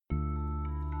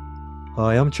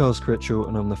Hi, I'm Charles Critchell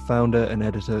and I'm the founder and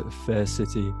editor of Fair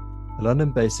City, a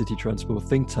London-based city transport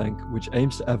think tank which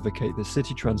aims to advocate that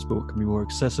city transport can be more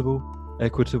accessible,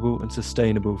 equitable and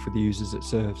sustainable for the users it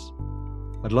serves.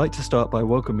 I'd like to start by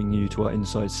welcoming you to our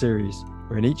Inside series,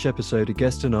 where in each episode a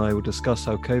guest and I will discuss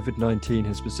how COVID-19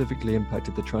 has specifically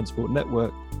impacted the transport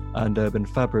network and urban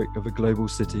fabric of a global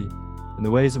city, and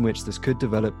the ways in which this could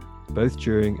develop both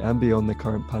during and beyond the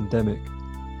current pandemic.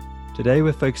 Today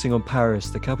we're focusing on Paris,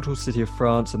 the capital city of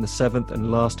France and the seventh and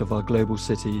last of our global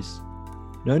cities.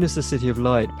 Known as the City of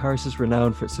Light, Paris is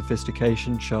renowned for its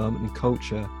sophistication, charm and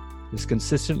culture. It is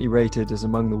consistently rated as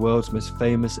among the world's most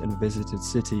famous and visited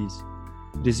cities.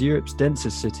 It is Europe's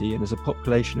densest city and has a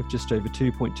population of just over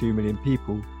 2.2 million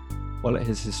people, while it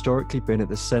has historically been at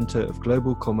the centre of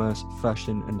global commerce,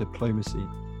 fashion and diplomacy.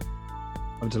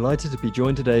 I'm delighted to be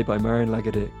joined today by Marion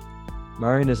Lagadic.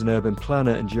 Marion is an urban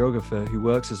planner and geographer who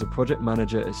works as a project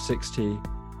manager at 6T,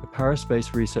 a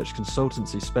Paris-based research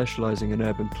consultancy specialising in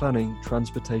urban planning,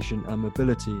 transportation and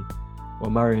mobility, while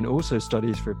Marion also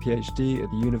studies for a PhD at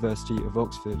the University of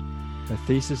Oxford. Her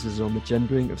thesis is on the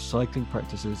gendering of cycling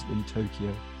practices in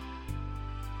Tokyo.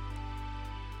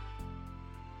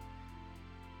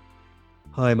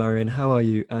 Hi Marion, how are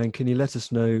you? And can you let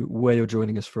us know where you're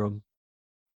joining us from?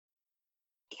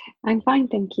 I'm fine,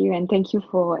 thank you. And thank you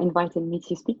for inviting me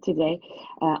to speak today.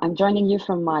 I'm joining you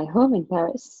from my home in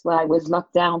Paris, where I was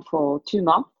locked down for 2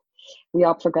 months. We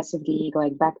are progressively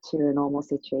going back to a normal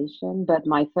situation, but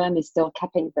my firm is still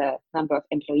capping the number of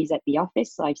employees at the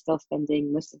office, so I'm still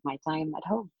spending most of my time at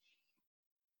home.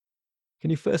 Can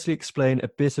you firstly explain a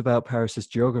bit about Paris's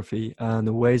geography and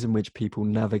the ways in which people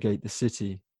navigate the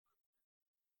city?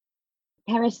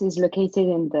 Paris is located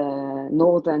in the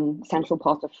northern central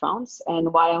part of France,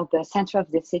 and while the center of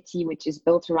the city, which is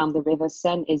built around the River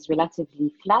Seine, is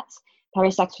relatively flat,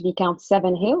 Paris actually counts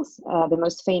 7 hills, the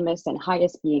most famous and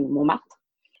highest being Montmartre.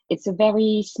 It's a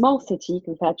very small city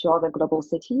compared to other global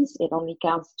cities. It only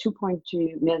counts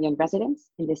 2.2 million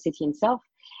residents in the city itself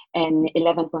and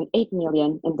 11.8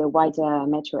 million in the wider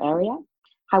metro area.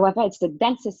 However, it's the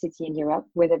densest city in Europe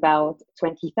with about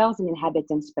 20,000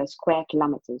 inhabitants per square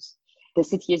kilometers. The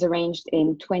city is arranged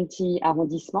in 20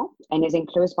 arrondissements and is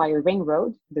enclosed by a ring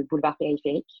road, the Boulevard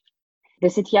Périphérique. The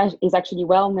city is actually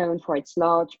well known for its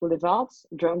large boulevards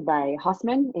drawn by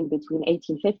Haussmann in between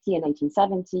 1850 and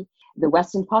 1870. The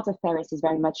western part of Paris is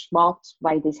very much marked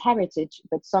by this heritage,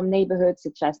 but some neighborhoods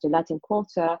such as the Latin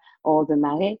Quarter or the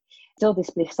Marais still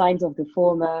display signs of the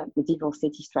former medieval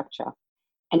city structure.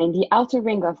 And in the outer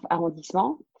ring of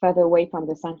arrondissement, further away from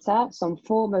the center, some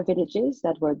former villages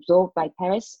that were absorbed by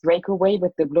Paris break away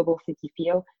with the global city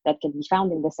feel that can be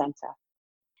found in the center.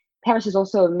 Paris is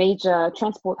also a major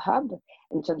transport hub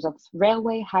in terms of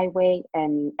railway, highway,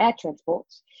 and air transport.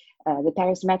 The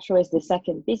Paris Metro is the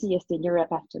second busiest in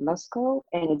Europe after Moscow,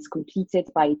 and it's completed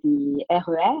by the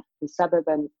RER, the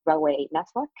suburban railway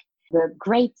network. The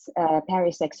Great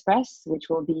Paris Express, which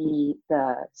will be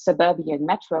the suburban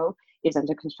metro, is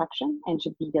under construction and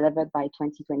should be delivered by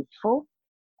 2024.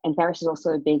 And Paris is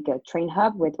also a big train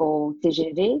hub with all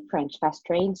TGV, French fast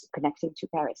trains, connecting to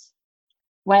Paris.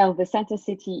 While the center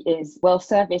city is well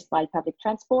serviced by public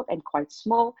transport and quite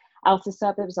small, outer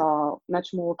suburbs are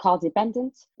much more car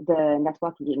dependent, the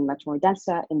network being much more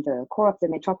denser in the core of the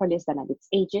metropolis than at its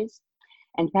edges.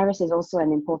 And Paris is also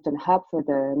an important hub for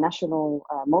the national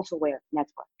motorway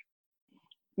network.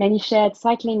 Many shared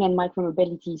cycling and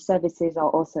micromobility services are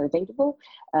also available.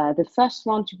 The first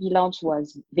one to be launched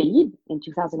was Vélib in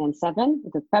 2007,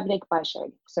 the public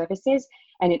bike-sharing services,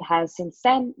 and it has since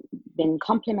then been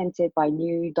complemented by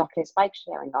new dockless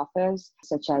bike-sharing offers,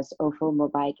 such as Ofo,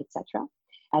 Mobike, etc.,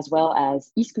 as well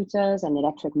as e-scooters and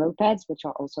electric mopeds, which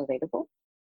are also available.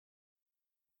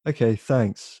 Okay,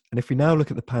 thanks. And if we now look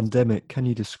at the pandemic, can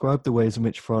you describe the ways in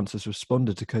which France has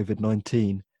responded to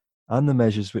COVID-19 and the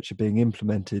measures which are being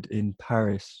implemented in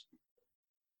Paris?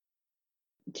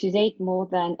 To date, more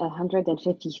than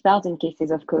 150,000 cases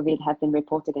of COVID have been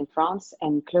reported in France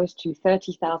and close to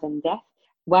 30,000 deaths.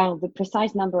 While the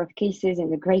precise number of cases in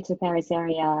the Greater Paris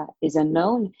area is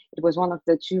unknown, it was one of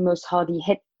the 2 most hardly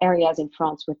hit areas in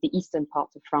France with the eastern part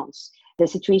of France. The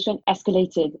situation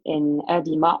escalated in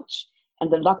early March, and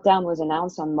the lockdown was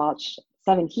announced on March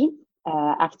 17th.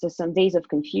 After some days of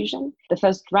confusion. The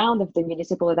first round of the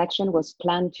municipal election was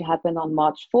planned to happen on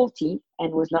March 14th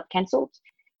and was not cancelled.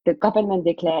 The government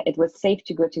declared it was safe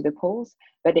to go to the polls,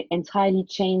 but it entirely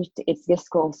changed its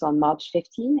discourse on March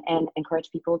 15 and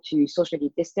encouraged people to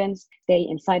socially distance, stay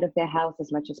inside of their house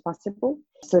as much as possible.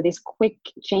 So this quick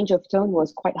change of tone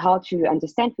was quite hard to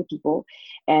understand for people.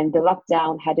 And the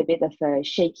lockdown had a bit of a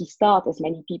shaky start as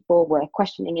many people were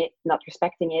questioning it, not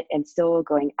respecting it, and still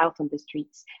going out on the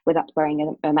streets without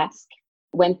wearing a mask.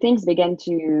 When things began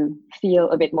to feel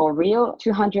a bit more real,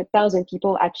 200,000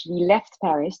 people actually left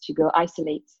Paris to go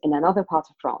isolate in another part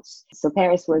of France. So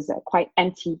Paris was quite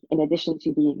empty in addition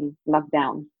to being locked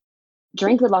down.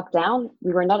 During the lockdown,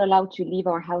 we were not allowed to leave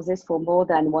our houses for more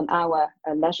than 1 hour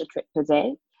a leisure trip per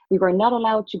day. We were not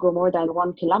allowed to go more than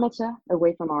 1 kilometer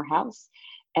away from our house.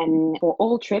 And for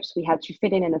all trips, we had to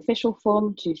fill in an official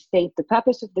form to state the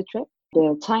purpose of the trip,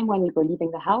 the time when we were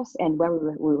leaving the house, and where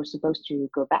we were supposed to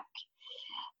go back.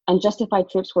 Unjustified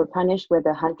trips were punished with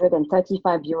a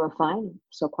 €135 fine,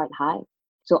 so quite high.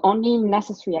 So only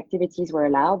necessary activities were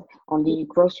allowed. Only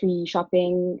grocery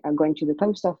shopping, going to the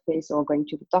post office or going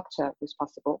to the doctor was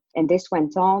possible. And this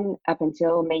went on up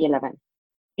until May 11.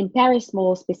 In Paris,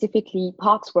 more specifically,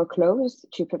 parks were closed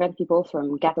to prevent people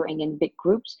from gathering in big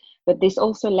groups, but this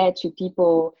also led to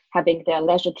people having their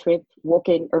leisure trip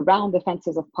walking around the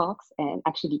fences of parks and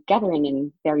actually gathering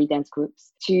in very dense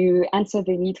groups to answer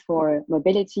the need for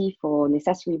mobility for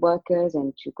necessary workers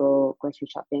and to go grocery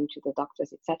shopping, to the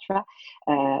doctors, etc.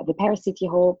 The Paris City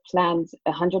Hall planned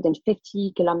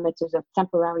 150 kilometers of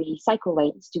temporary cycle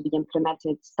lanes to be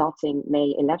implemented starting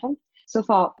May 11th. So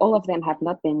far, all of them have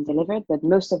not been delivered, but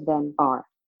most of them are.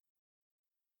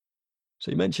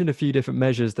 So you mentioned a few different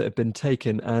measures that have been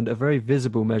taken, and a very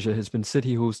visible measure has been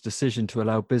City Hall's decision to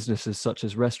allow businesses such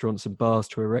as restaurants and bars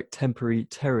to erect temporary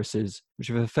terraces, which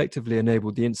have effectively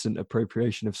enabled the instant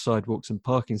appropriation of sidewalks and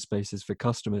parking spaces for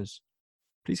customers.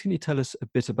 Please can you tell us a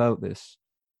bit about this?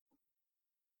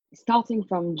 Starting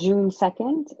from June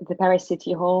 2nd, the Paris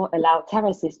City Hall allowed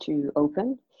terraces to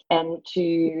open. And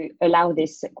to allow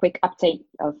this quick uptake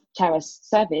of terrace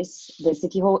service, the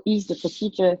City Hall eased the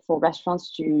procedure for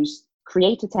restaurants to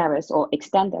create a terrace or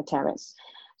extend their terrace.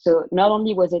 So not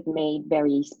only was it made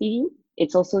very speedy,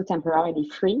 it's also temporarily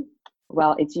free.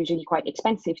 Well, it's usually quite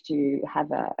expensive to have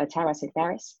a terrace in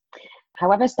Paris.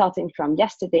 However, starting from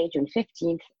yesterday, June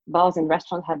 15th, bars and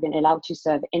restaurants have been allowed to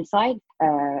serve inside,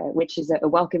 which is a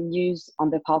welcome news on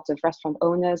the part of restaurant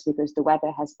owners because the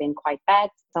weather has been quite bad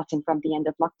starting from the end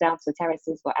of lockdown, so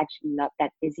terraces were actually not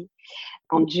that busy.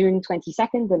 On June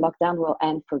 22nd, the lockdown will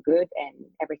end for good and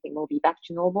everything will be back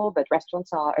to normal, but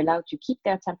restaurants are allowed to keep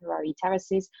their temporary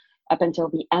terraces up until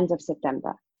the end of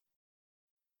September.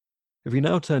 If we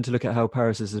now turn to look at how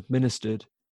Paris is administered,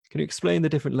 can you explain the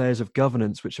different layers of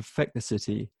governance which affect the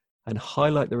city and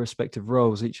highlight the respective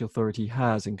roles each authority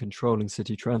has in controlling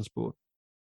city transport?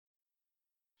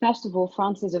 First of all,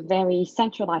 France is a very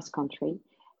centralized country.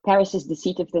 Paris is the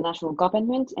seat of the national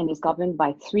government and is governed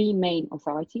by three main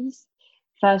authorities.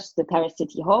 First, the Paris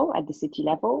City Hall at the city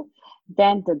level,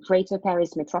 then the Greater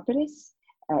Paris Metropolis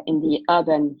in the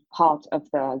urban part of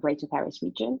the Greater Paris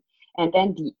region, and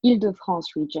then the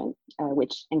Île-de-France region,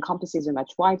 which encompasses a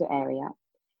much wider area.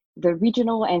 The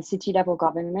regional and city level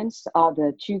governments are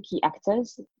the two key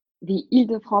actors. The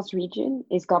Île-de-France region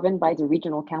is governed by the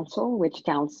Regional Council, which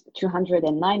counts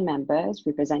 209 members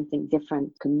representing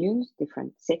different communes,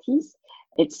 different cities.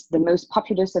 It's the most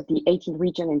populous of the 18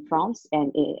 regions in France,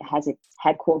 and it has its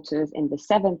headquarters in the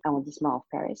 7th arrondissement of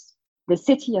Paris. The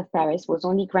city of Paris was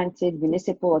only granted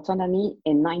municipal autonomy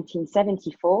in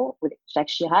 1974, with Jacques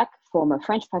Chirac, former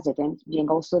French president, being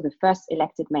also the first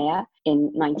elected mayor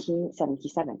in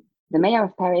 1977. The mayor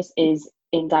of Paris is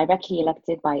indirectly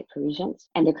elected by Parisians,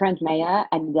 and the current mayor,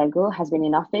 Anne Hidalgo, has been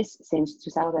in office since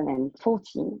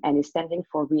 2014 and is standing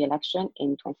for re-election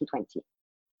in 2020.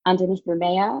 Underneath the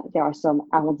mayor, there are some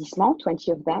arrondissements,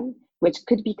 20 of them, which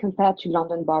could be compared to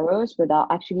London boroughs, but are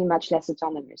actually much less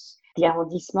autonomous. The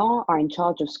arrondissements are in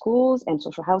charge of schools and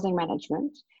social housing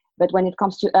management, but when it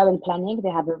comes to urban planning, they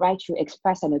have a right to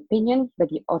express an opinion, but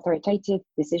the authoritative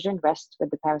decision rests with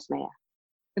the Paris mayor.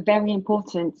 A very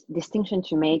important distinction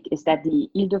to make is that the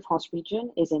Île-de-France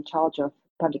region is in charge of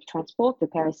public transport. The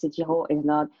Paris City Hall is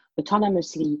not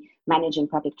autonomously managing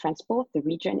public transport, the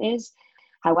region is.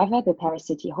 However, the Paris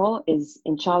City Hall is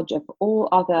in charge of all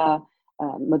other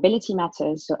mobility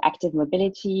matters, so active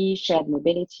mobility, shared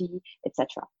mobility,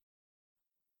 etc.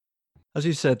 As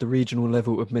you said, the regional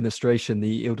level administration,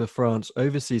 the Île-de-France,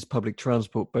 oversees public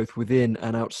transport both within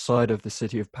and outside of the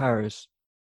city of Paris.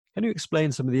 Can you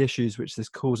explain some of the issues which this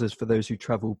causes for those who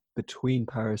travel between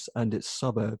Paris and its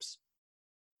suburbs?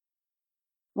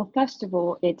 Well, first of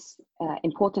all, it's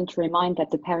important to remind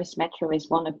that the Paris Metro is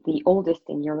one of the oldest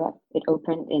in Europe. It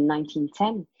opened in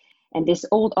 1910. And this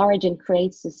old origin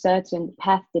creates a certain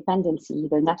path dependency.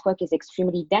 The network is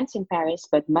extremely dense in Paris,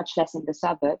 but much less in the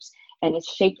suburbs. And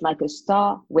it's shaped like a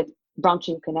star with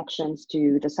branching connections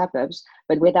to the suburbs,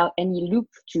 but without any loop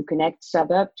to connect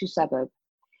suburb to suburb.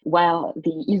 While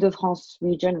the Île-de-France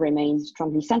region remains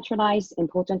strongly centralized,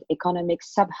 important economic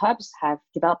sub-hubs have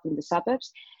developed in the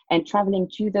suburbs, and traveling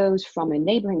to those from a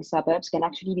neighboring suburbs can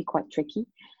actually be quite tricky.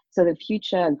 So the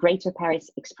future Greater Paris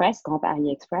Express, Grand Paris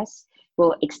Express,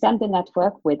 will extend the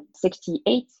network with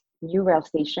 68 new rail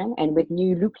stations and with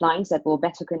new loop lines that will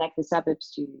better connect the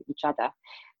suburbs to each other.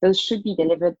 Those should be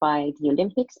delivered by the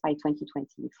Olympics by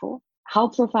 2024.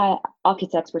 High-profile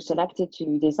architects were selected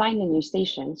to design the new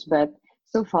stations, but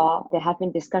so far, there have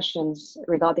been discussions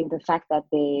regarding the fact that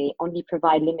they only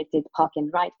provide limited park and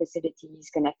ride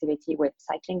facilities, connectivity with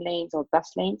cycling lanes or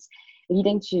bus lanes,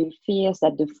 leading to fears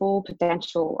that the full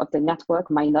potential of the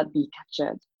network might not be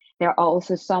captured. There are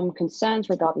also some concerns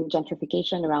regarding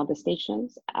gentrification around the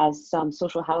stations, as some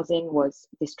social housing was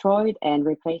destroyed and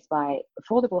replaced by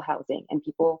affordable housing, and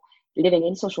people living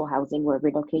in social housing were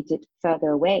relocated further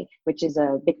away, which is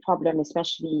a big problem,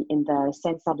 especially in the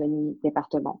Seine-Saint-Denis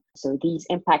department. So these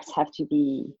impacts have to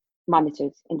be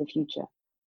monitored in the future.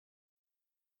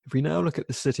 If we now look at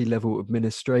the city level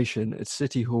administration, its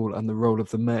city hall and the role of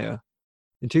the mayor.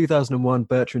 In 2001,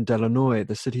 Bertrand Delanoë,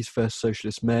 the city's first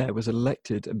socialist mayor, was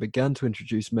elected and began to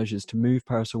introduce measures to move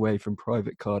Paris away from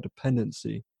private car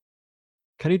dependency.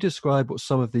 Can you describe what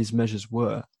some of these measures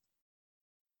were?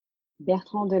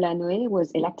 Bertrand Delanoë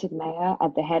was elected mayor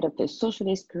at the head of the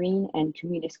Socialist, Green and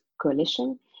Communist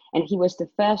coalition, and he was the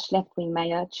first left-wing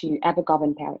mayor to ever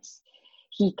govern Paris.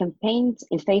 He campaigned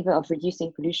in favor of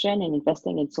reducing pollution and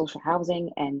investing in social housing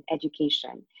and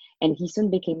education. And he soon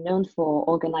became known for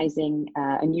organizing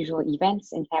unusual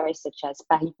events in Paris, such as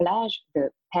Paris Plage,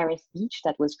 the Paris beach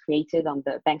that was created on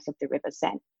the banks of the River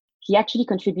Seine. He actually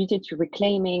contributed to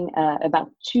reclaiming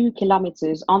about 2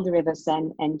 kilometers on the River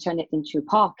Seine and turn it into a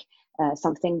park,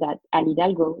 something that Anne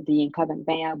Hidalgo, the incumbent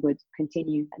mayor, would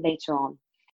continue later on.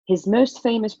 His most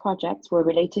famous projects were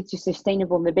related to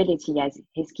sustainable mobility, as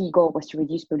his key goal was to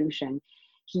reduce pollution.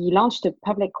 He launched a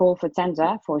public call for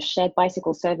tender for shared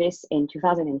bicycle service in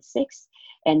 2006,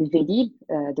 and Vélib',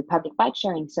 the public bike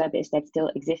sharing service that still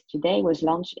exists today, was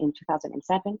launched in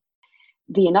 2007.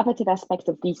 The innovative aspect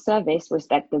of this service was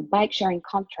that the bike sharing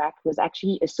contract was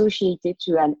actually associated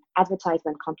to an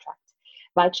advertisement contract.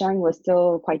 Bike sharing was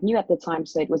still quite new at the time,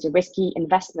 so it was a risky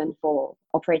investment for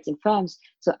operating firms.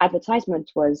 So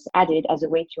advertisement was added as a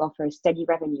way to offer a steady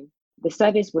revenue. The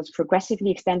service was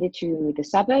progressively extended to the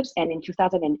suburbs, and in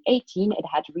 2018, it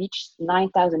had reached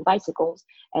 9,000 bicycles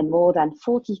and more than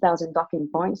 40,000 docking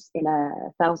points in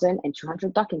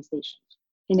 1,200 docking stations.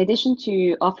 In addition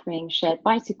to offering shared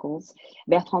bicycles,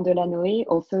 Bertrand Delanoë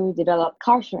also developed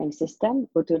car sharing system,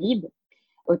 Autolib'.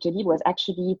 Autolib' was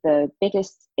actually the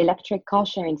biggest electric car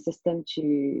sharing system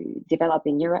to develop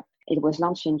in Europe. It was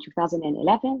launched in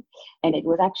 2011, and it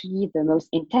was actually the most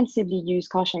intensively used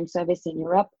car sharing service in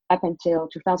Europe up until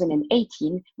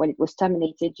 2018, when it was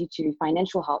terminated due to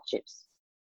financial hardships.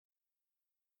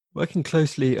 Working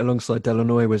closely alongside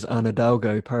Delanoë was Anne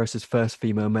Hidalgo, Paris's first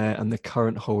female mayor and the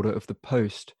current holder of the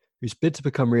post, whose bid to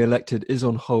become re-elected is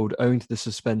on hold owing to the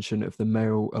suspension of the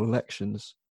mayoral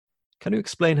elections. Can you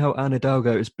explain how Anne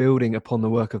Hidalgo is building upon the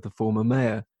work of the former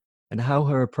mayor, and how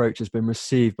her approach has been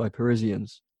received by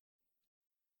Parisians?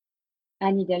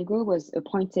 Anne Hidalgo was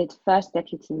appointed first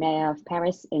deputy mayor of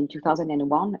Paris in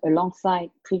 2001 alongside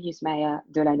previous mayor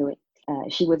Delanoë.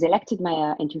 She was elected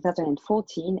mayor in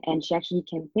 2014, and she actually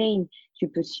campaigned to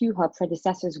pursue her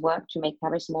predecessor's work to make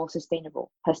Paris more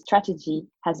sustainable. Her strategy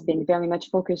has been very much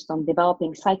focused on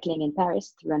developing cycling in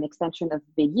Paris through an extension of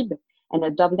Vélib' and a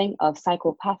doubling of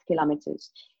cycle path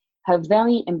kilometers. Her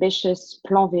very ambitious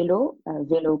Plan Vélo,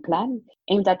 Vélo Plan,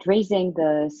 aimed at raising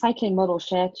the cycling modal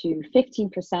share to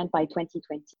 15% by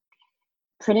 2020.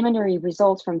 Preliminary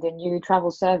results from the new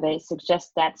travel survey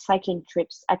suggest that cycling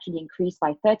trips actually increased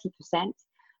by 30%,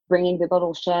 bringing the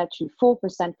modal share to 4%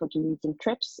 for commuting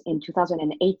trips in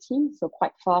 2018, so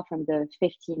quite far from the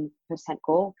 15%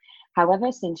 goal.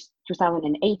 However, since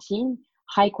 2018,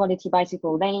 high-quality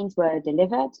bicycle lanes were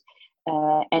delivered,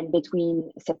 and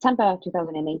between September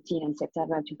 2018 and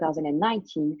September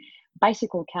 2019,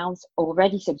 bicycle counts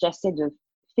already suggested a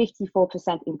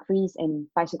 54% increase in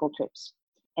bicycle trips.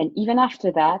 And even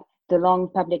after that, the long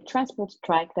public transport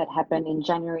strike that happened in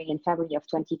January and February of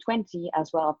 2020,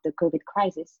 as well as the COVID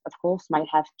crisis, of course, might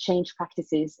have changed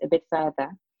practices a bit further.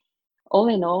 All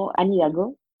in all, Anne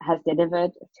Hidalgo has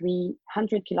delivered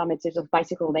 300 kilometers of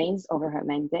bicycle lanes over her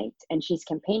mandate, and she's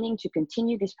campaigning to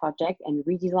continue this project and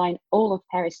redesign all of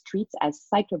Paris streets as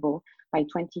cyclable by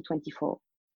 2024.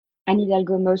 Anne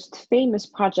Hidalgo's most famous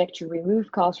project to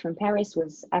remove cars from Paris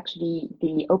was actually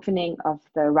the opening of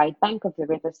the right bank of the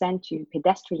River Seine to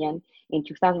pedestrians in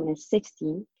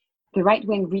 2016. The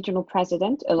right-wing regional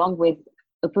president, along with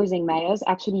opposing mayors,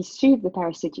 actually sued the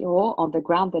Paris City Hall on the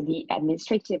ground that the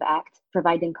Administrative Act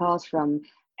providing cars from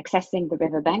accessing the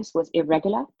riverbanks was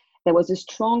irregular. There was a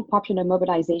strong popular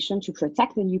mobilization to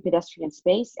protect the new pedestrian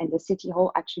space, and the City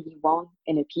Hall actually won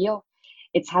an appeal.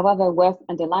 It's, however, worth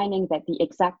underlining that the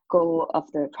exact goal of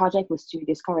the project was to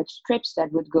discourage trips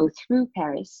that would go through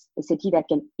Paris, a city that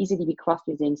can easily be crossed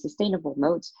using sustainable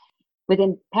modes.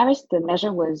 Within Paris, the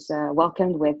measure was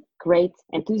welcomed with great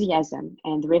enthusiasm,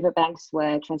 and the riverbanks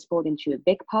were transformed into a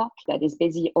big park that is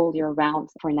busy all year round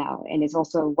for now, and is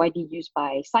also widely used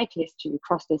by cyclists to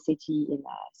cross the city in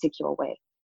a secure way.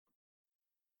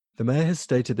 The mayor has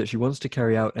stated that she wants to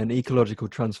carry out an ecological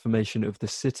transformation of the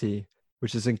city,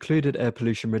 which has included air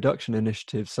pollution reduction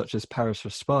initiatives such as Paris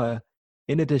Respire,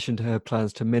 in addition to her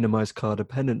plans to minimise car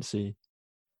dependency.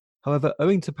 However,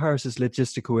 owing to Paris's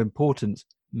logistical importance,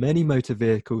 many motor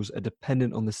vehicles are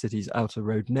dependent on the city's outer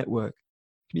road network.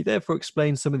 Can you therefore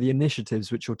explain some of the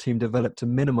initiatives which your team developed to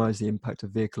minimise the impact of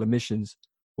vehicle emissions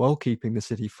while keeping the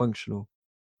city functional?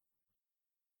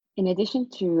 In addition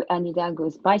to Anne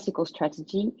Hidalgo's bicycle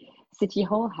strategy, City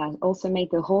Hall has also made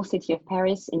the whole city of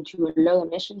Paris into a low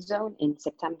emission zone in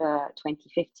September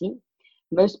 2015.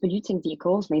 Most polluting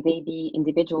vehicles, may they be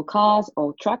individual cars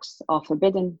or trucks, are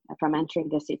forbidden from entering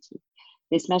the city.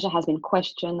 This measure has been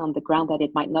questioned on the ground that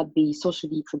it might not be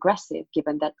socially progressive,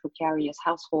 given that precarious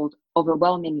households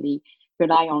overwhelmingly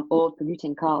rely on old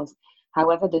polluting cars.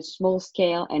 However, the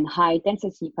small-scale and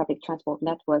high-density public transport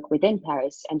network within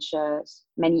Paris ensures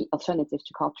many alternatives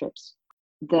to car trips.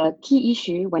 The key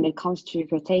issue when it comes to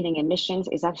curtailing emissions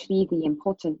is actually the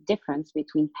important difference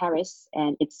between Paris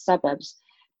and its suburbs.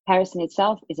 Paris in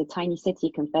itself is a tiny city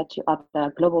compared to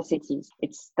other global cities.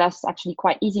 It's thus actually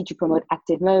quite easy to promote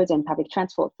active modes and public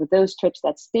transport for those trips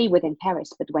that stay within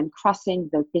Paris, but when crossing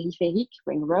the périphérique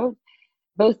ring road,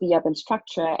 both the urban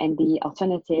structure and the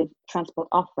alternative transport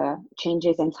offer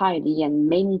changes entirely, and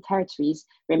many territories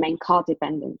remain car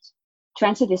dependent. To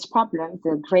answer this problem,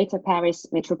 the Greater Paris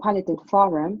Metropolitan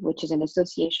Forum, which is an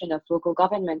association of local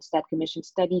governments that commission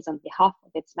studies on behalf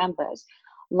of its members,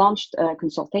 launched a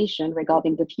consultation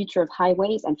regarding the future of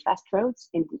highways and fast roads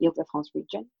in the Île-de-France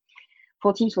region.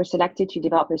 4 teams were selected to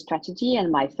develop a strategy, and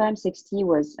my firm 60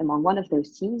 was among one of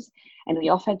those teams, and we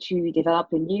offered to develop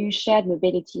a new shared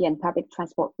mobility and public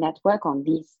transport network on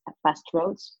these fast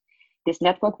roads. This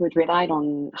network would rely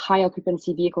on high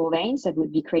occupancy vehicle lanes that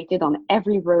would be created on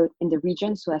every road in the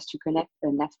region so as to connect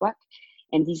the network,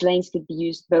 and these lanes could be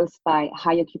used both by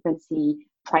high occupancy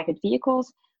private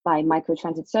vehicles, by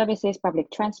microtransit services, public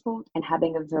transport, and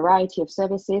having a variety of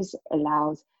services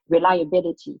allows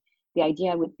reliability. The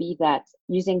idea would be that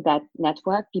using that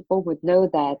network, people would know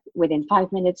that within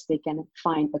 5 minutes, they can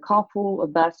find a carpool, a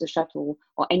bus, a shuttle,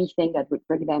 or anything that would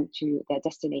bring them to their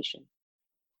destination.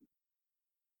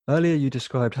 Earlier, you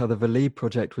described how the Vélib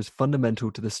project was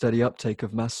fundamental to the steady uptake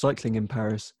of mass cycling in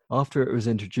Paris after it was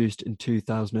introduced in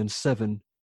 2007.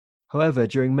 However,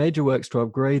 during major works to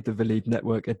upgrade the Vélib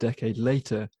network a decade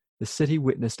later, the city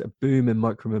witnessed a boom in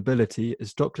micromobility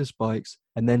as dockless bikes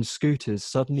and then scooters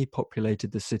suddenly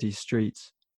populated the city's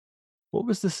streets. What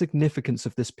was the significance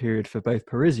of this period for both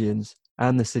Parisians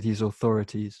and the city's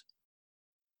authorities?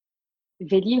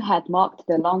 Vélib had marked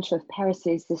the launch of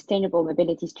Paris's sustainable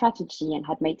mobility strategy and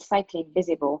had made cycling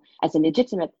visible as a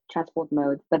legitimate transport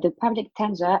mode, but the public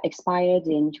tender expired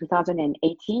in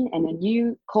 2018 and a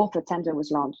new call for tender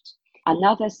was launched.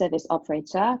 Another service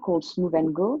operator called Smooth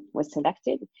 & Go was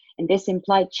selected, and this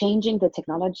implied changing the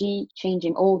technology,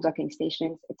 changing all docking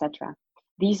stations, etc.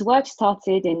 These works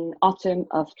started in autumn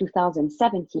of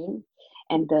 2017,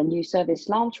 and the new service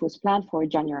launch was planned for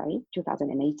January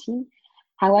 2018.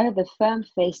 However, the firm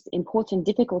faced important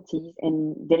difficulties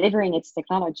in delivering its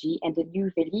technology, and the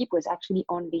new Vélib was actually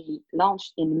only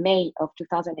launched in May of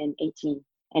 2018.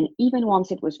 And even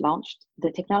once it was launched, the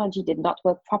technology did not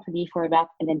work properly for about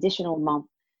an additional month.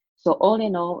 So all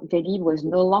in all, Vélib was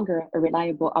no longer a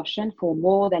reliable option for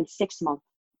more than 6 months.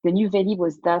 The new Vélib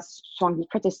was thus strongly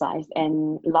criticized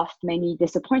and lost many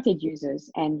disappointed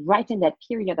users. And right in that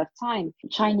period of time,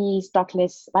 Chinese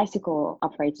dockless bicycle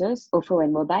operators, Ofo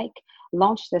and Mobike,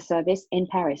 launched the service in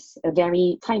Paris, a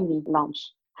very timely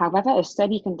launch. However, a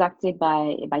study conducted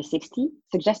by 60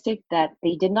 suggested that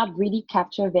they did not really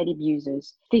capture Velib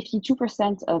users.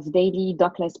 52% of daily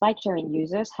dockless bike sharing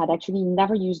users had actually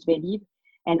never used Velib,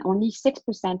 and only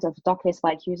 6% of dockless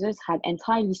bike users had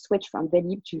entirely switched from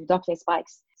Velib to dockless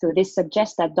bikes. So this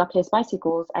suggests that dockless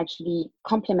bicycles actually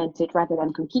complemented rather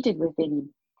than competed with Velib.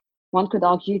 One could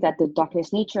argue that the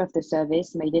dockless nature of the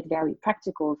service made it very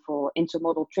practical for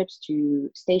intermodal trips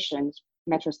to stations,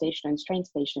 metro stations, train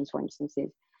stations, for instance.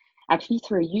 Actually,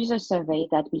 through a user survey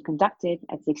that we conducted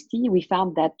at 60, we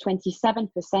found that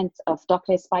 27% of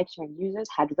dockless bike sharing users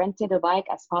had rented a bike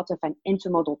as part of an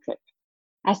intermodal trip.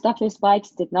 As dockless bikes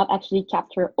did not actually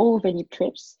capture all Velib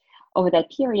trips, over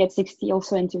that period, 60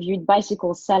 also interviewed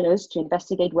bicycle sellers to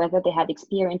investigate whether they had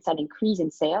experienced an increase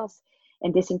in sales.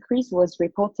 And this increase was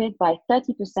reported by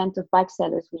 30% of bike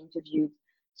sellers we interviewed.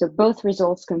 So both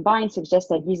results combined suggest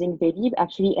that using Velib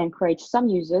actually encouraged some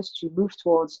users to move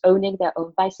towards owning their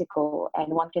own bicycle,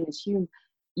 and one can assume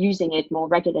using it more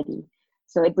regularly.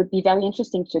 So it would be very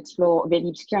interesting to explore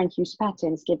Velib's current use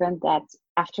patterns, given that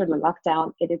after the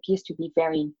lockdown, it appears to be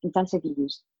very intensively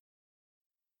used.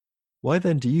 Why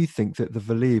then do you think that the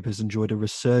Velib has enjoyed a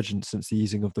resurgence since the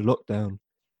easing of the lockdown?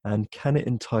 And can it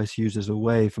entice users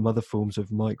away from other forms of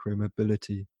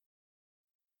micromobility?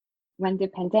 When the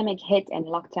pandemic hit and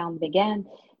lockdown began,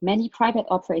 many private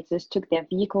operators took their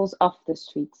vehicles off the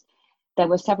streets. There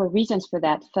were several reasons for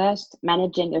that. First,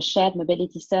 managing a shared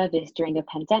mobility service during a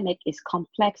pandemic is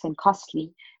complex and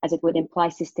costly, as it would imply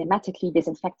systematically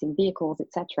disinfecting vehicles,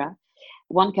 etc.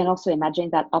 One can also imagine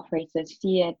that operators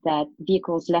feared that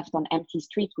vehicles left on empty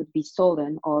streets would be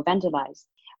stolen or vandalized.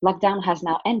 Lockdown has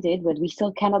now ended, but we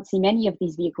still cannot see many of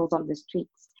these vehicles on the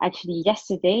streets. Actually,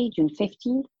 yesterday, June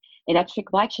 15th, electric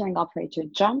bike sharing operator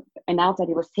Jump announced that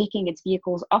it was taking its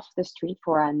vehicles off the street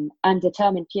for an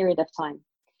undetermined period of time.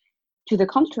 To the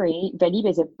contrary, Velib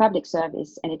is a public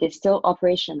service and it is still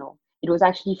operational. It was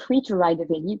actually free to ride the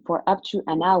Velib for up to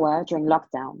an hour during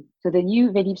lockdown. So the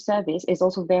new Velib service is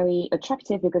also very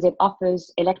attractive because it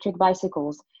offers electric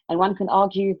bicycles. And one can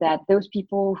argue that those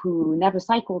people who never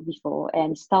cycled before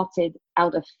and started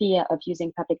out of fear of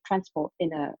using public transport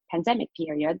in a pandemic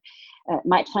period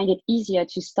might find it easier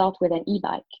to start with an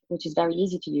e-bike, which is very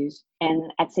easy to use.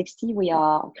 And at 60, we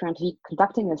are currently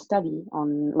conducting a study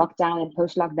on lockdown and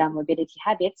post-lockdown mobility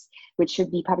habits, which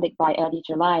should be public by early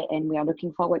July. And we are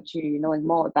looking forward to knowing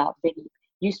more about Velib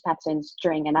use patterns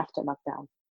during and after lockdown.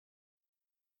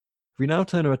 If we now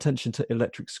turn our attention to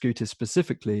electric scooters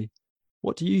specifically,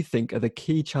 what do you think are the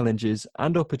key challenges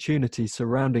and opportunities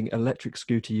surrounding electric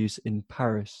scooter use in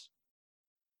Paris?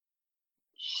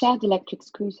 Shared electric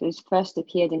scooters first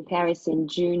appeared in Paris in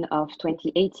June of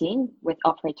 2018, with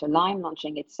operator Lime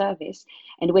launching its service.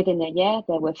 And within a year,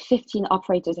 there were 15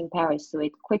 operators in Paris, so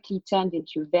it quickly turned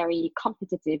into a very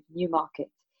competitive new market.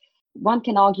 One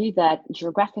can argue that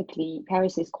geographically,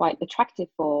 Paris is quite attractive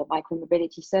for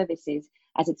micromobility services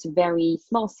as it's a very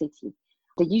small city.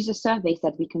 The user surveys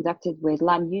that we conducted with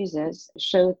Lime users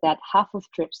showed that half of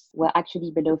trips were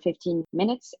actually below 15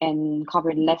 minutes and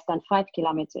covered less than 5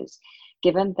 kilometers.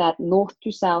 Given that north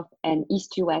to south and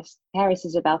east to west, Paris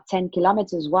is about 10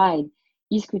 kilometers wide,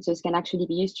 e-scooters can actually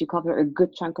be used to cover a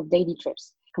good chunk of daily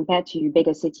trips. Compared to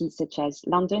bigger cities such as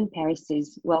London, Paris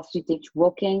is well suited to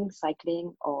walking,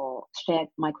 cycling, or shared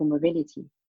micromobility.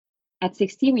 At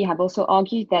 60, we have also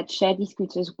argued that shared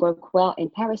e-scooters work well in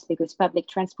Paris because public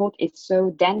transport is so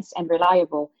dense and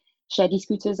reliable. Shared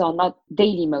e-scooters are not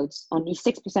daily modes. Only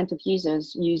 6% of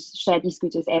users use shared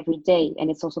e-scooters every day,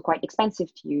 and it's also quite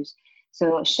expensive to use.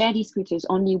 So shared e-scooters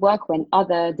only work when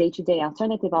other day-to-day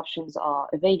alternative options are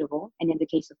available. And in the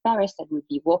case of Paris, that would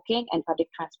be walking and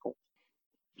public transport.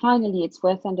 Finally, it's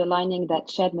worth underlining that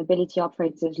shared mobility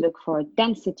operators look for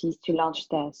densities to launch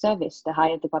their service. The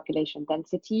higher the population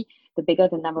density, the bigger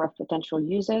the number of potential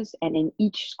users. And in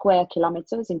each square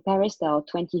kilometers in Paris, there are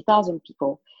 20,000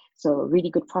 people. So really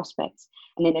good prospects.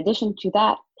 And in addition to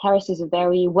that, Paris is a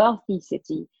very wealthy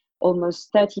city.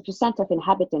 Almost 30% of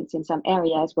inhabitants in some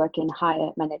areas work in higher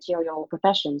managerial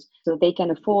professions, so they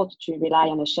can afford to rely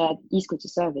on a shared e-scooter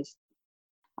service.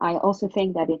 I also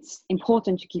think that it's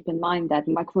important to keep in mind that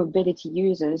micromobility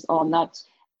users are not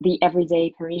the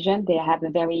everyday Parisian. They have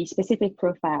a very specific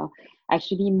profile.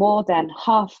 Actually, more than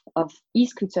half of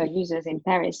e-scooter users in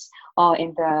Paris are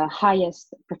in the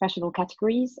highest professional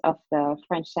categories of the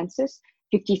French census,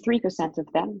 53%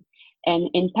 of them.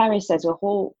 And in Paris as a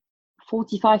whole,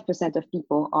 45% of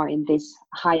people are in this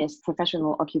highest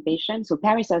professional occupation. So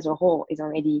Paris as a whole is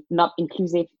already not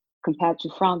inclusive compared to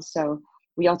France. So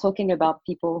we are talking about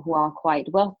people who are quite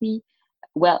wealthy,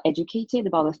 well educated.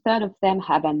 About a third of them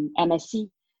have an MSc.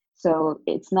 So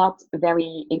it's not a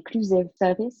very inclusive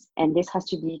service, and this has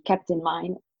to be kept in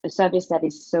mind. A service that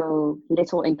is so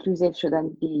little inclusive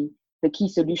shouldn't be the key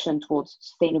solution towards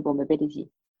sustainable mobility.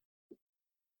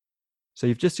 So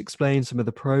you've just explained some of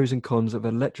the pros and cons of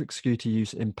electric scooter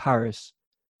use in Paris,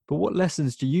 but what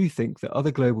lessons do you think that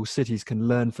other global cities can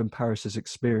learn from Paris's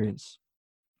experience?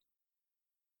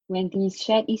 When these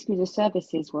shared e-scooter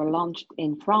services were launched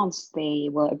in France, they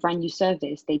were a brand new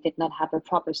service. They did not have a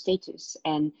proper status.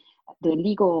 And the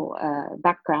legal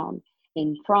background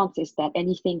in France is that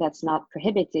anything that's not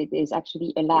prohibited is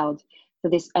actually allowed. So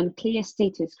this unclear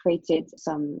status created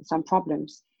some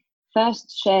problems.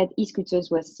 First, shared e-scooters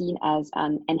were seen as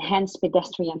an enhanced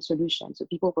pedestrian solution. So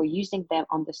people were using them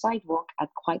on the sidewalk at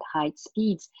quite high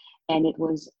speeds, and it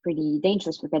was pretty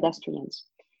dangerous for pedestrians.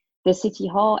 The city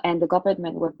hall and the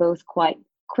government were both quite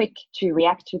quick to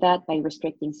react to that by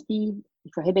restricting speed,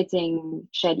 prohibiting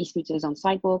shared e-scooters on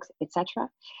sidewalks, etc.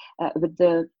 But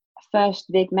the first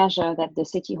big measure that the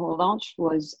city hall launched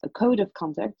was a code of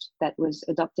conduct that was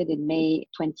adopted in May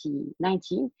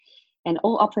 2019, and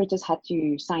all operators had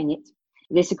to sign it.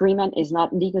 This agreement is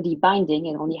not legally binding,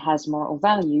 it only has moral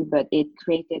value, but it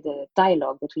created a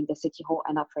dialogue between the city hall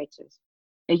and operators.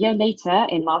 A year later,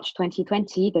 in March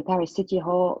 2020, the Paris City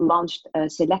Hall launched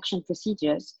selection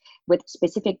procedures with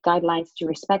specific guidelines to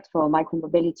respect for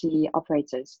micromobility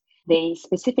operators. They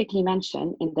specifically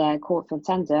mentioned in their call for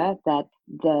tender that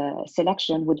the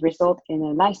selection would result in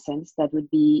a license that would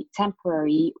be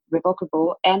temporary,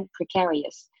 revocable, and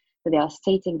precarious. So they are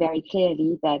stating very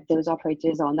clearly that those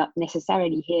operators are not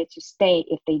necessarily here to stay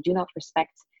if they do not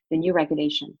respect the new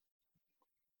regulation.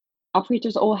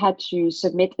 Operators all had to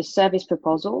submit a service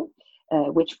proposal,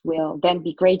 which will then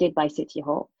be graded by City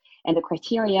Hall. And the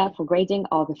criteria for grading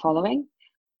are the following.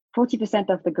 40%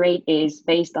 of the grade is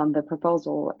based on the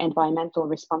proposal environmental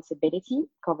responsibility,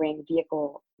 covering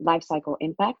vehicle lifecycle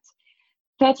impact.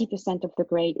 30% of the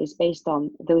grade is based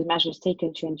on those measures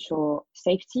taken to ensure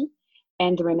safety.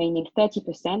 And the remaining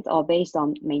 30% are based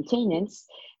on maintenance,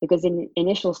 because in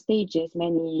initial stages,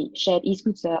 many shared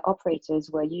e-scooter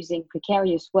operators were using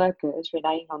precarious workers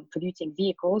relying on polluting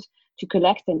vehicles to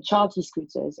collect and charge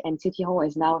e-scooters, and City Hall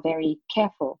is now very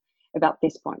careful about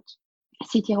this point.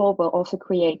 City Hall will also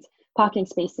create parking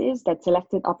spaces that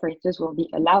selected operators will be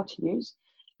allowed to use.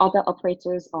 Other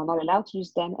operators are not allowed to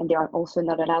use them, and they are also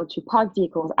not allowed to park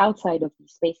vehicles outside of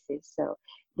these spaces. So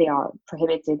they are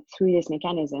prohibited through this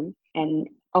mechanism. And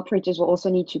operators will also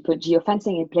need to put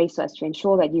geofencing in place so as to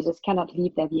ensure that users cannot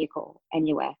leave their vehicle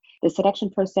anywhere. The selection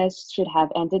process should have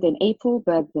ended in April,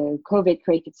 but the COVID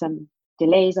created some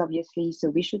delays, obviously, so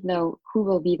we should know who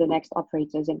will be the next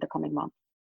operators in the coming month.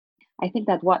 I think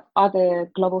that what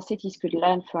other global cities could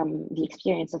learn from the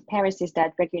experience of Paris is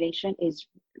that regulation is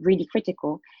really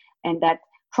critical, and that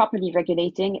properly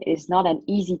regulating is not an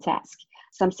easy task.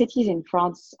 Some cities in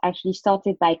France actually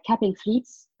started by capping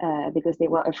fleets because they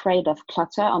were afraid of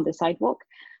clutter on the sidewalk.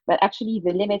 But actually,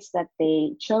 the limits that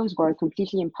they chose were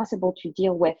completely impossible to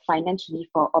deal with financially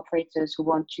for operators who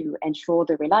want to ensure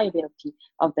the reliability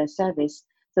of their service.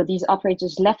 So these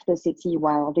operators left the city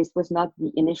while this was not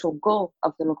the initial goal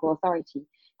of the local authority.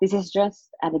 This is just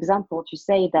an example to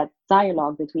say that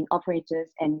dialogue between operators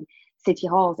and city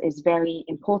halls is very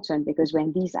important, because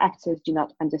when these actors do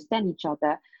not understand each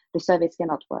other, the service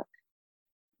cannot work.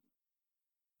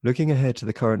 Looking ahead to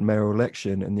the current mayoral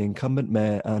election, and the incumbent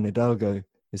mayor, Anne Hidalgo,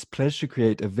 is pledged to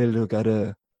create a Ville de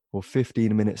Gare, or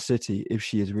 15-minute city, if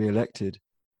she is re-elected,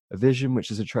 a vision which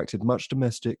has attracted much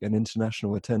domestic and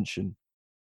international attention.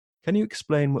 Can you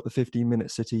explain what the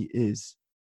 15-minute city is?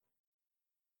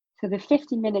 So the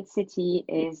 15-minute city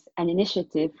is an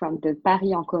initiative from the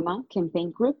Paris en Commun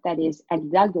campaign group, that is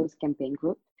Anne Hidalgo's campaign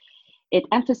group. It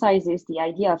emphasizes the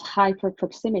idea of hyper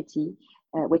proximity,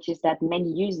 which is that many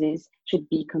uses should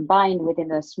be combined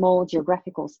within a small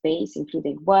geographical space,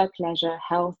 including work, leisure,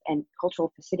 health, and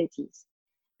cultural facilities.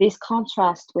 This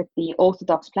contrasts with the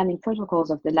orthodox planning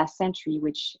protocols of the last century,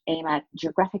 which aim at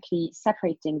geographically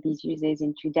separating these uses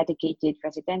into dedicated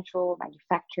residential,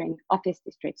 manufacturing, office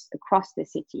districts across the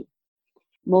city.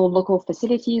 More local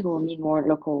facilities will mean more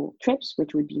local trips,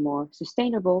 which would be more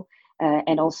sustainable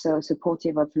and also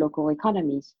supportive of local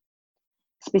economies.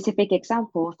 Specific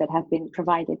examples that have been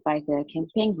provided by the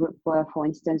campaign group were, for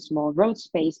instance, more road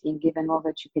space being given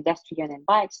over to pedestrian and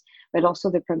bikes, but also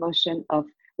the promotion of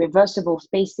reversible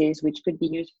spaces, which could be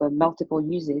used for multiple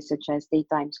uses, such as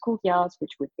daytime schoolyards,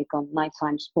 which would become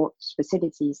nighttime sports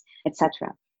facilities,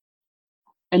 etc.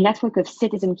 A network of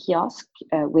citizen kiosks,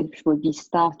 which would be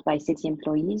staffed by city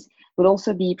employees, would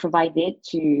also be provided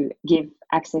to give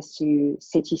access to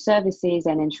city services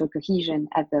and ensure cohesion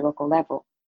at the local level.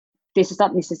 This is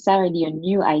not necessarily a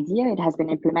new idea. It has been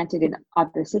implemented in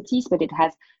other cities, but it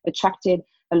has attracted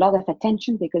a lot of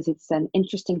attention because it's an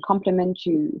interesting complement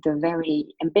to the very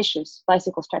ambitious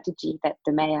bicycle strategy that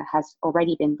the mayor has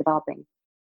already been developing.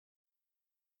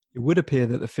 It would appear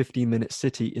that the 15-minute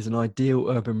city is an ideal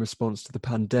urban response to the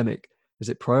pandemic, as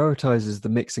it prioritizes the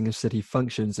mixing of city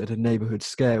functions at a neighborhood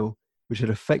scale, which would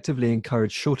effectively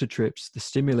encourage shorter trips, the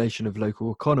stimulation of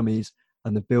local economies,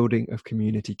 and the building of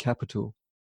community capital.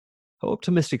 How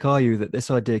optimistic are you that this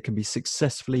idea can be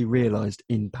successfully realized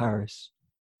in Paris?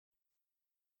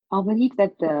 I believe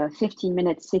that the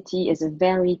 15-minute city is a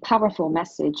very powerful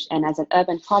message, and as an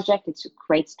urban project, it's a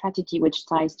great strategy which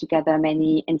ties together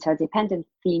many interdependent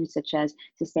themes such as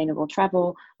sustainable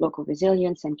travel, local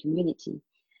resilience, and community.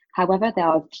 However, there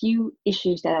are a few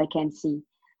issues that I can see.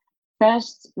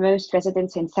 First, most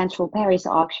residents in central Paris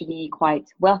are actually quite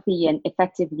wealthy and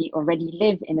effectively already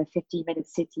live in a 15-minute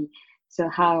city. So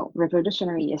how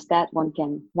revolutionary is that, one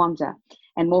can wonder.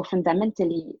 And more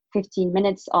fundamentally, 15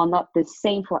 minutes are not the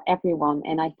same for everyone.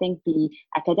 And I think the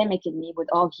academic in me would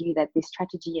argue that this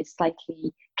strategy is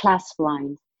slightly class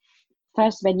blind.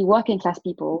 First, many working class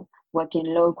people work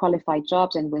in low qualified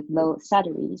jobs and with low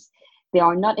salaries. They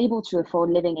are not able to afford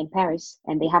living in Paris,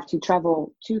 and they have to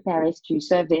travel to Paris to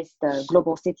service the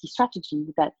global city strategy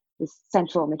that the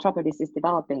central metropolis is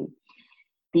developing.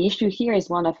 The issue here is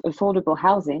one of affordable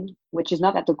housing, which is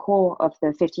not at the core of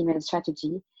the 15-minute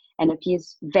strategy and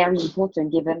appears very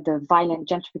important given the violent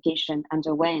gentrification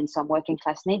underway in some working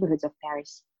class neighborhoods of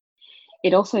Paris.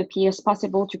 It also appears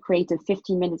possible to create a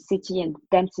 15-minute city and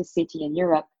densest city in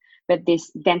Europe, but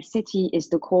this dense city is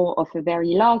the core of a very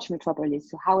large metropolis.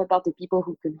 So how about the people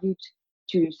who commute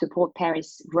to support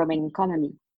Paris' growing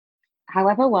economy?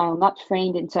 However, while not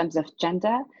framed in terms of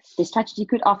gender, this strategy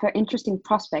could offer interesting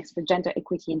prospects for gender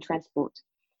equity in transport.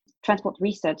 Transport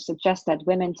research suggests that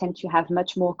women tend to have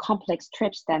much more complex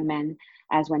trips than men,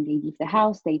 as when they leave the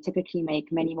house, they typically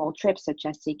make many more trips, such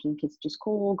as taking kids to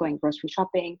school, going grocery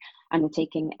shopping,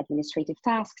 undertaking administrative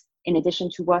tasks, in addition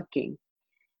to working.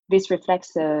 This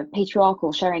reflects a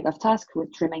patriarchal sharing of tasks,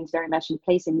 which remains very much in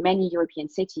place in many European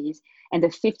cities, and the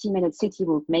 15-minute city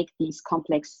will make these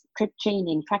complex trip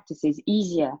chaining practices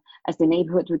easier, as the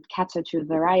neighborhood would cater to a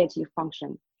variety of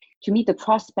functions. To meet the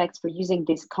prospects for using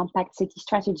this compact city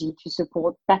strategy to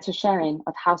support better sharing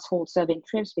of household serving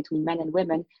trips between men and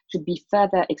women should be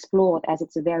further explored, as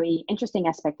it's a very interesting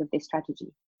aspect of this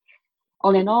strategy.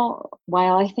 All in all,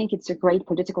 while I think it's a great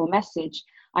political message,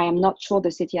 I am not sure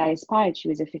the city I aspire to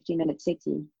is a 15-minute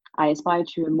city. I aspire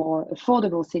to a more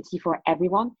affordable city for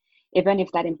everyone, even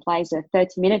if that implies a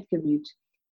 30-minute commute.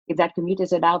 If that commute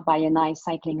is allowed by a nice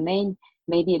cycling lane,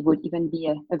 maybe it would even be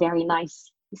a very nice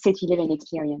city living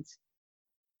experience.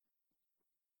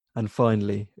 And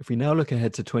finally, if we now look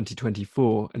ahead to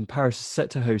 2024, and Paris is set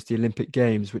to host the Olympic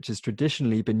Games, which has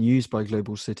traditionally been used by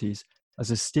global cities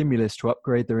as a stimulus to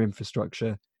upgrade their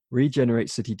infrastructure, regenerate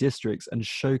city districts, and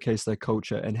showcase their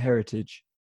culture and heritage.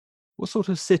 What sort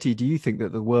of city do you think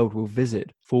that the world will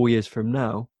visit 4 years from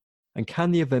now? And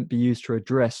can the event be used to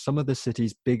address some of the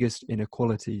city's biggest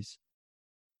inequalities?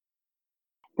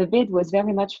 The bid was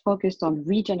very much focused on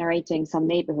regenerating some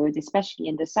neighborhoods, especially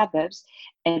in the suburbs,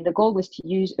 and the goal was to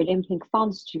use Olympic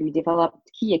funds to develop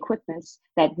key equipment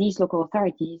that these local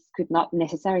authorities could not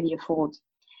necessarily afford.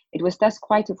 It was thus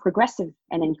quite a progressive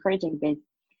and encouraging bid.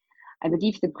 I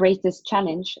believe the greatest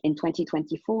challenge in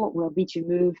 2024 will be to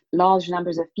move large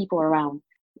numbers of people around.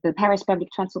 The Paris public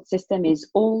transport system is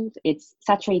old, it's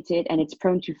saturated, and it's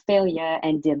prone to failure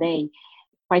and delay.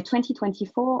 By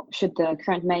 2024, should the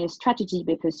current mayor's strategy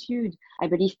be pursued, I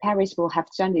believe Paris will have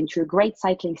turned into a great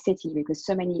cycling city because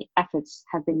so many efforts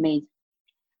have been made.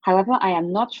 However, I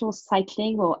am not sure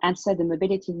cycling will answer the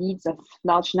mobility needs of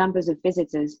large numbers of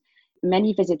visitors.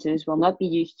 Many visitors will not be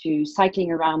used to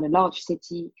cycling around a large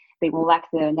city. They will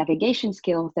lack the navigation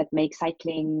skills that make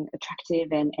cycling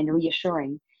attractive and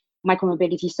reassuring.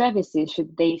 Micromobility services,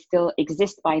 should they still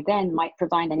exist by then, might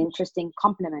provide an interesting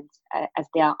complement as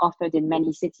they are offered in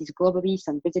many cities globally.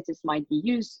 Some visitors might be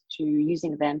used to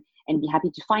using them and be happy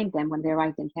to find them when they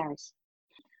arrive in Paris.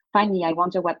 Finally, I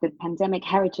wonder what the pandemic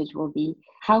heritage will be.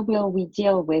 How will we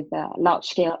deal with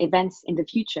large-scale events in the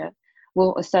future?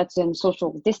 Will a certain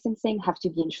social distancing have to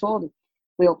be ensured?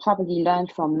 We'll probably learn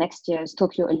from next year's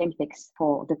Tokyo Olympics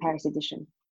for the Paris edition.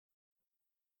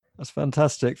 That's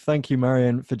fantastic. Thank you,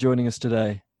 Marion, for joining us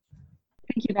today.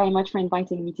 Thank you very much for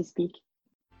inviting me to speak.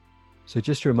 So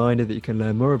just a reminder that you can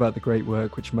learn more about the great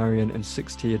work which Marion and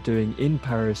 6T are doing in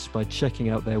Paris by checking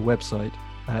out their website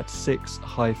at 6-t.co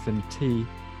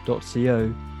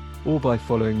or by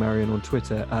following Marion on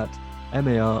Twitter at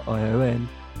MARION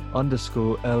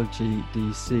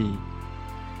 _LGDC.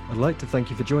 I'd like to thank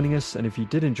you for joining us, and if you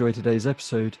did enjoy today's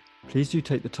episode, please do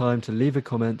take the time to leave a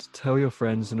comment, tell your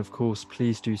friends, and of course,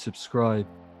 please do subscribe.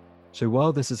 So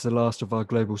while this is the last of our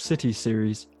Global Cities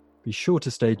series, be sure to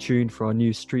stay tuned for our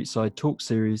new Streetside Talk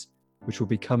series, which will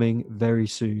be coming very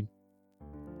soon.